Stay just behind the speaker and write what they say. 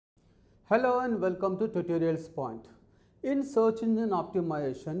Hello and welcome to Tutorials Point. In search engine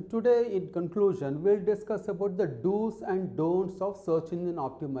optimization, today in conclusion, we'll discuss about the do's and don'ts of search engine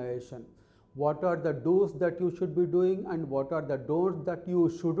optimization. What are the do's that you should be doing and what are the don'ts that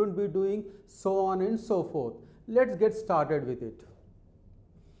you shouldn't be doing, so on and so forth. Let's get started with it.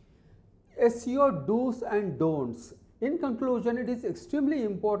 SEO do's and don'ts. In conclusion, it is extremely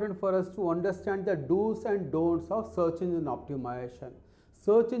important for us to understand the do's and don'ts of search engine optimization.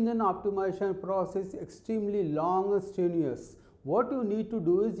 Search engine optimization process is extremely long and strenuous. What you need to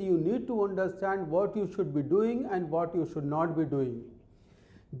do is you need to understand what you should be doing and what you should not be doing.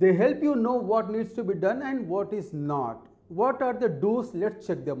 They help you know what needs to be done and what is not. What are the do's? Let's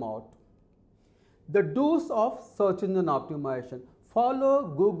check them out. The do's of search engine optimization. Follow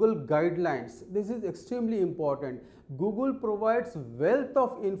Google guidelines. This is extremely important. Google provides wealth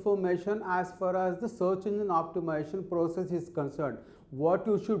of information as far as the search engine optimization process is concerned. What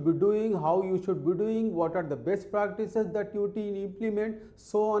you should be doing, how you should be doing, what are the best practices that you need to implement,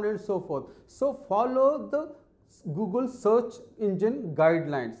 so on and so forth. So follow the Google search engine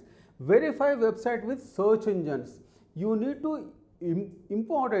guidelines. Verify website with search engines. You need to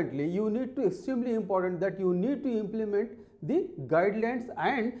extremely important that you need to implement the guidelines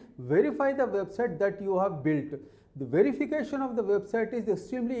and verify the website that you have built. The verification of the website is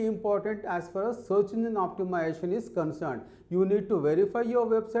extremely important as far as search engine optimization is concerned. You need to verify your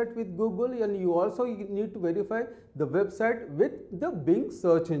website with Google and you also need to verify the website with the Bing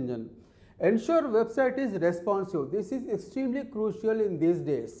search engine. Ensure website is responsive. This is extremely crucial in these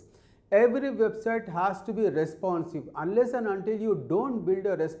days. Every website has to be responsive. Unless and until you don't build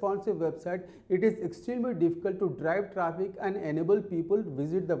a responsive website, it is extremely difficult to drive traffic and enable people to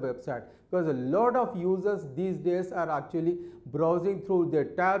visit the website, because a lot of users these days are actually browsing through their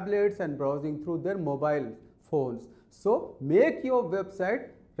tablets and browsing through their mobile phones. So make your website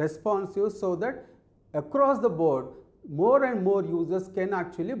responsive so that across the board more and more users can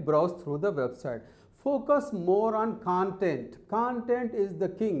actually browse through the website. Focus more on content. Content is the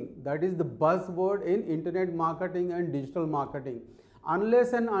king. That is the buzzword in internet marketing and digital marketing.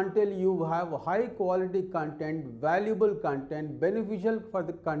 Unless and until you have high quality content, valuable content, beneficial for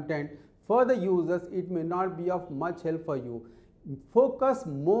the content for the users, it may not be of much help for you. Focus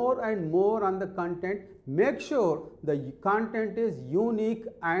more and more on the content. Make sure the content is unique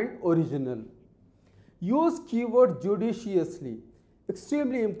and original. Use keywords judiciously.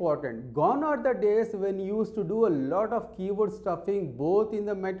 Extremely important. Gone are the days when you used to do a lot of keyword stuffing both in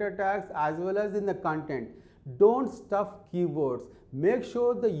the meta tags as well as in the content. Don't stuff keywords. Make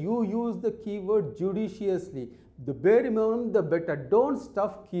sure that you use the keyword judiciously. The bare minimum, the better. Don't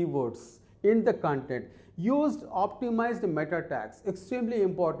stuff keywords in the content. Use optimized meta tags. Extremely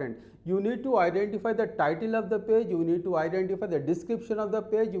important. You need to identify the title of the page. You need to identify the description of the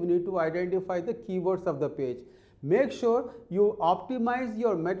page. You need to identify the keywords of the page. Make sure you optimize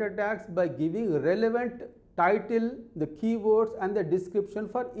your meta tags by giving relevant title, the keywords and the description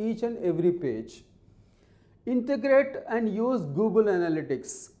for each and every page. Integrate and use Google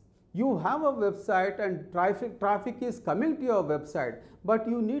Analytics. You have a website and traffic is coming to your website, but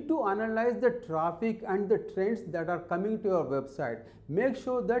you need to analyze the traffic and the trends that are coming to your website. Make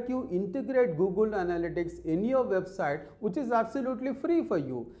sure that you integrate Google Analytics in your website, which is absolutely free for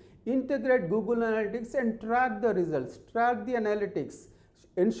you. Integrate Google Analytics and track the results, track the analytics.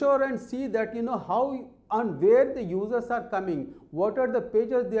 Ensure and see that you know how and where the users are coming, what are the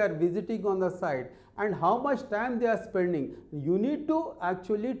pages they are visiting on the site and how much time they are spending. You need to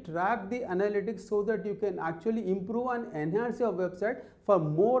actually track the analytics so that you can actually improve and enhance your website for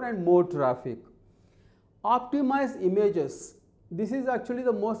more and more traffic. Optimize images. This is actually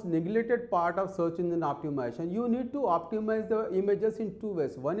the most neglected part of search engine optimization. You need to optimize the images in two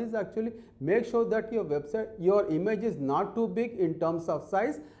ways. One is actually make sure that your website, your image is not too big in terms of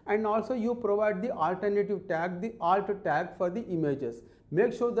size, and also you provide the alternative tag, the alt tag for the images.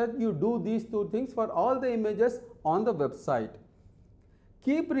 Make sure that you do these two things for all the images on the website.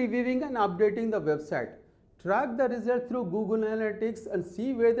 Keep reviewing and updating the website. Track the result through Google Analytics and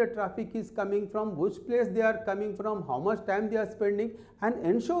see where the traffic is coming from, which place they are coming from, how much time they are spending, and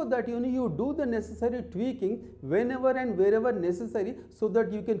ensure that you do the necessary tweaking whenever and wherever necessary so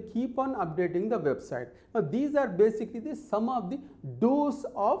that you can keep on updating the website. Now these are basically some of the do's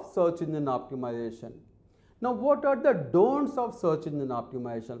of search engine optimization. Now what are the don'ts of search engine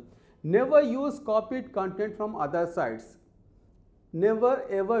optimization? Never use copied content from other sites. Never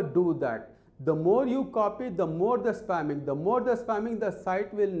ever do that. The more you copy, the more the spamming. The more the spamming, the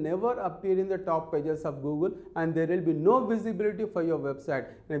site will never appear in the top pages of Google and there will be no visibility for your website.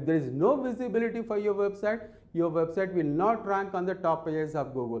 And if there is no visibility for your website, your website will not rank on the top pages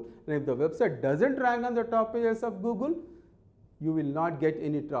of Google. And if the website doesn't rank on the top pages of Google, you will not get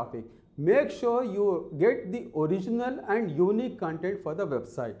any traffic. Make sure you get the original and unique content for the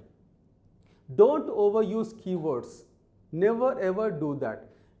website. Don't overuse keywords. Never ever do that.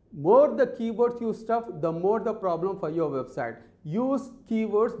 More the keywords you stuff, the more the problem for your website. Use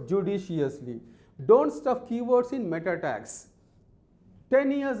keywords judiciously. Don't stuff keywords in meta tags.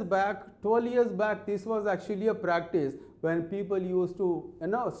 10 years back, 12 years back, this was actually a practice when people used to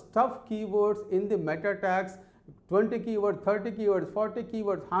stuff keywords in the meta tags, 20 keywords, 30 keywords, 40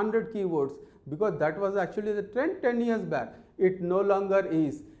 keywords, 100 keywords, because that was actually the trend 10 years back. It no longer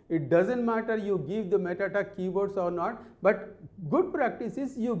is. It doesn't matter you give the meta tag keywords or not, but good practice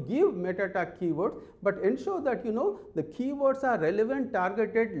is you give meta tag keywords, but ensure that the keywords are relevant,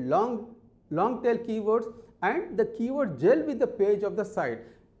 targeted, long tail keywords, and the keyword gel with the page of the site.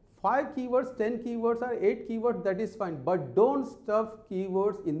 5 keywords, 10 keywords or 8 keywords, that is fine, but don't stuff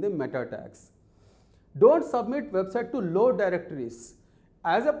keywords in the meta tags. Don't submit website to low directories.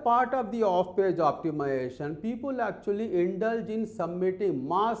 As a part of the off-page optimization, people actually indulge in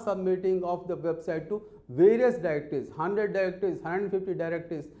mass submitting of the website to various directories, 100 directories, 150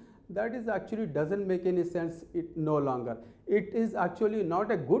 directories. That is actually doesn't make any sense no longer. It is actually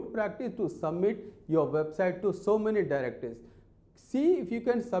not a good practice to submit your website to so many directories. See if you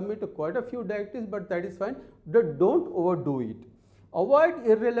can submit to quite a few directories, but that is fine. Don't overdo it. Avoid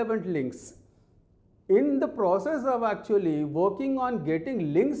irrelevant links. In the process of actually working on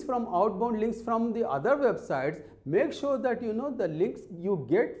getting links from outbound links from the other websites, make sure that the links you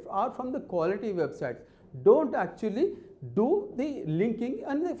get are from the quality websites. Don't actually do the linking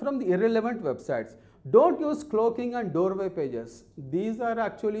from the irrelevant websites. Don't use cloaking and doorway pages. These are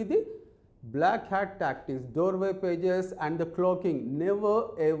actually the black hat tactics. Doorway pages and the cloaking.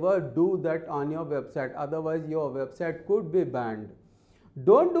 Never ever do that on your website. Otherwise your website could be banned.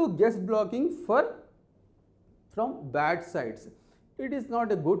 Don't do guest blocking from bad sites. It is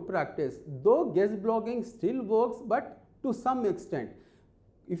not a good practice, though guest blogging still works, but to some extent.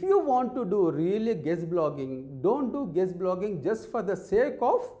 If you want to do really guest blogging, don't do guest blogging just for the sake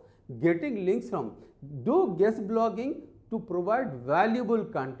of getting links from. Do guest blogging to provide valuable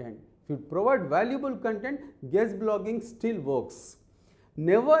content. If you provide valuable content, guest blogging still works.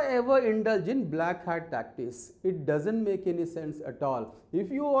 Never ever indulge in black hat tactics. It doesn't make any sense at all.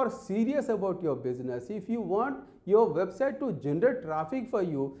 If you are serious about your business, if you want your website to generate traffic for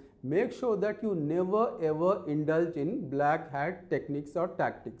you, make sure that you never ever indulge in black hat techniques or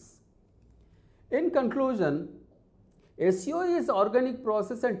tactics. In conclusion, SEO is organic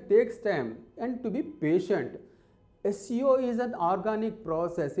process and takes time and to be patient. SEO is an organic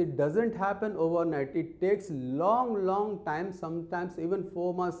process. It doesn't happen overnight. It takes long time, sometimes even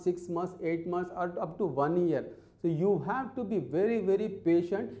 4 months, 6 months, 8 months or up to 1 year. So you have to be very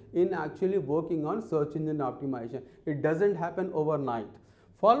patient in actually working on search engine optimization. It doesn't happen overnight.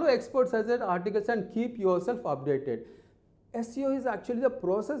 Follow expert suggested articles and keep yourself updated. SEO is actually the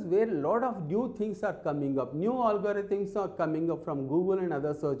process where a lot of new things are coming up. New algorithms are coming up from Google and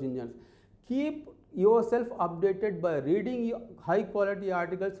other search engines. Keep yourself updated by reading high quality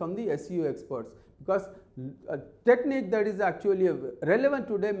articles from the SEO experts, because a technique that is actually relevant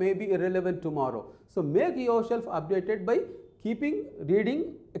today may be irrelevant tomorrow. So make yourself updated by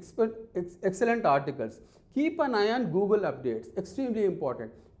reading excellent articles. Keep an eye on Google updates, extremely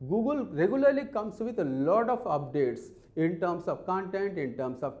important. Google regularly comes with a lot of updates in terms of content, in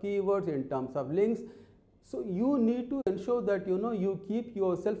terms of keywords, in terms of links. So you need to ensure that you keep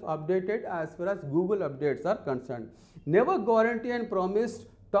yourself updated as far as Google updates are concerned. Never guarantee and promise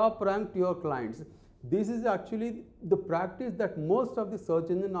top rank to your clients. This is actually the practice that most of the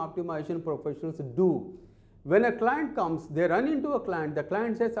search engine optimization professionals do. When a client comes, they run into a client, the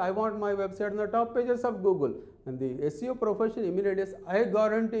client says, I want my website on the top pages of Google. And the SEO professional immediately says, I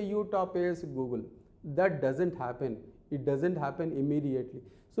guarantee you top pages of Google. That doesn't happen. It doesn't happen immediately.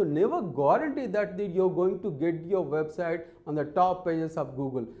 So never guarantee that you're going to get your website on the top pages of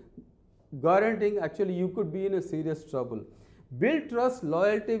Google. Guaranteeing, actually you could be in a serious trouble. Build trust,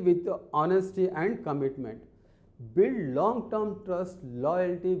 loyalty with honesty and commitment. Build long-term trust,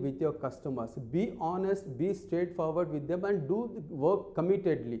 loyalty with your customers. Be honest, be straightforward with them and do the work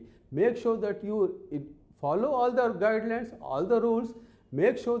committedly. Make sure that you follow all the guidelines, all the rules.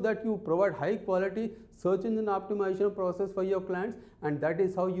 Make sure that you provide high quality search engine optimization process for your clients, and that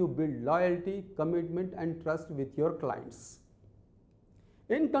is how you build loyalty, commitment and trust with your clients.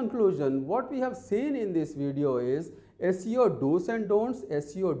 In conclusion, what we have seen in this video is SEO do's and don'ts,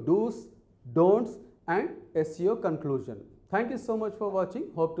 SEO do's, don'ts and SEO conclusion. Thank you so much for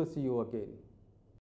watching. Hope to see you again.